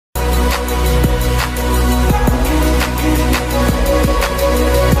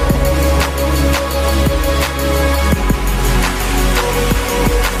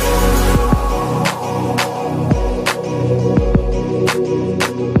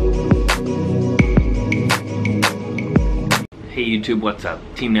YouTube? What's up?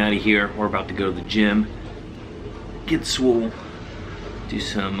 Team Natty here. We're about to go to the gym, get swole, do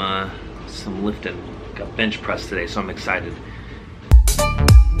some lifting. Got bench press today, so I'm excited.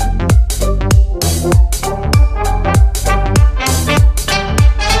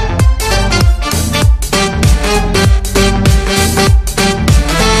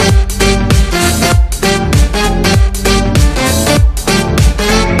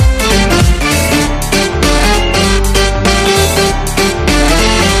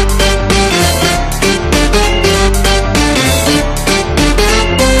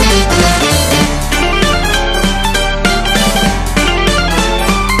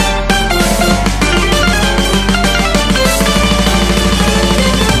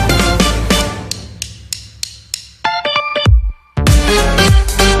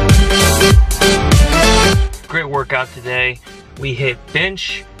 Great workout today. We hit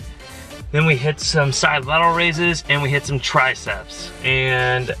bench, then we hit some side lateral raises, and we hit some triceps.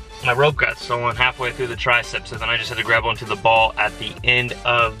 And my rope got stolen halfway through the triceps, so then I just had to grab onto the ball at the end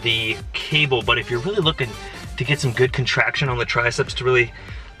of the cable. But if you're really looking to get some good contraction on the triceps, to really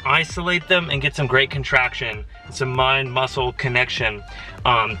isolate them and get some great contraction, some mind-muscle connection,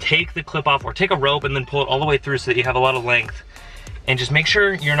 take the clip off or take a rope and then pull it all the way through so that you have a lot of length. And just make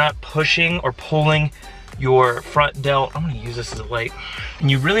sure you're not pushing or pulling your front delt. I'm gonna use this as a light.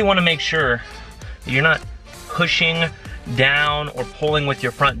 And you really wanna make sure that you're not pushing down or pulling with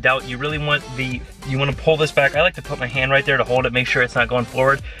your front delt. You really want you wanna pull this back. I like to put my hand right there to hold it, make sure it's not going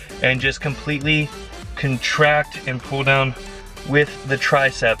forward, and just completely contract and pull down with the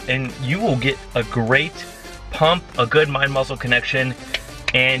tricep. And you will get a great pump, a good mind-muscle connection,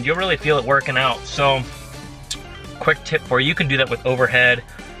 and you'll really feel it working out. So, quick tip for you, you can do that with overhead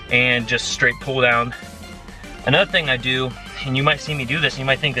and just straight pull down. Another thing I do, and you might see me do this, and you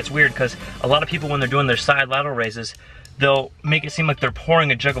might think that's weird, because a lot of people when they're doing their side lateral raises, they'll make it seem like they're pouring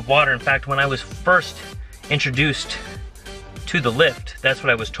a jug of water. In fact, when I was first introduced to the lift, that's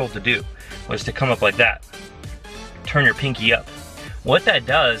what I was told to do, was to come up like that. Turn your pinky up. What that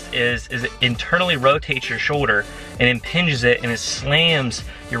does is it internally rotates your shoulder and impinges it, and it slams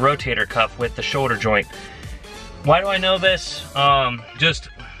your rotator cuff with the shoulder joint. Why do I know this?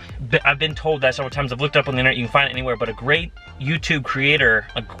 I've been told that several times. I've looked up on the internet, you can find it anywhere, but a great YouTube creator,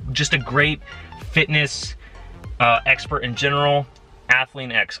 just a great fitness expert in general,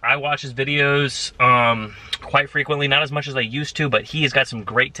 Athlean-X. I watch his videos quite frequently, not as much as I used to, but he has got some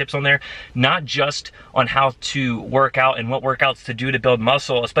great tips on there, not just on how to work out and what workouts to do to build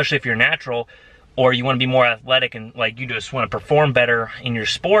muscle, especially if you're natural or you want to be more athletic and like you just want to perform better in your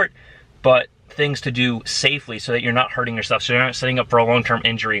sport, but things to do safely so that you're not hurting yourself, so you're not setting up for a long-term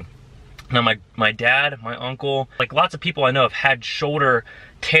injury. Now my dad, my uncle, like lots of people I know have had shoulder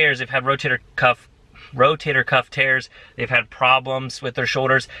tears, they've had rotator cuff tears, they've had problems with their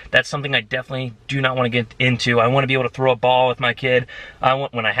shoulders. That's something I definitely do not want to get into. I want to be able to throw a ball with my kid.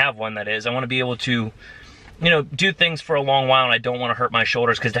 When I have one, that is. I want to be able to, you know, do things for a long while, and I don't want to hurt my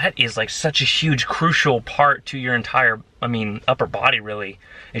shoulders, because that is like such a huge, crucial part to your entire, upper body really,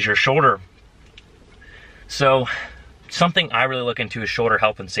 is your shoulder. So something I really look into is shoulder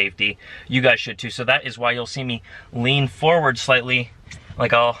health and safety. You guys should too. So that is why you'll see me lean forward slightly,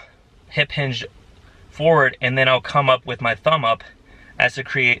 like I'll hip hinge forward, and then I'll come up with my thumb up as to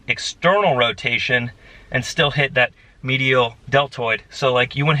create external rotation and still hit that medial deltoid. So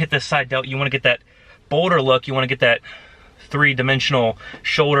like you want to hit this side delt, you want to get that boulder look, you want to get that three-dimensional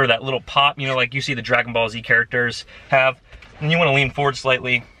shoulder, that little pop, you know, like you see the Dragon Ball Z characters have. And you want to lean forward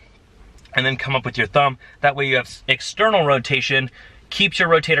slightly and then come up with your thumb. That way you have external rotation, keeps your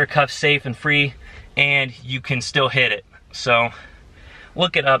rotator cuff safe and free, and you can still hit it. So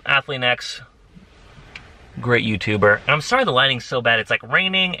look it up, Athlean-X, great YouTuber. And I'm sorry the lighting's so bad, it's like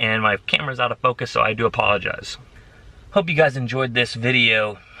raining and my camera's out of focus, so I do apologize. Hope you guys enjoyed this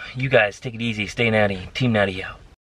video. You guys take it easy, stay natty, Team Natty out.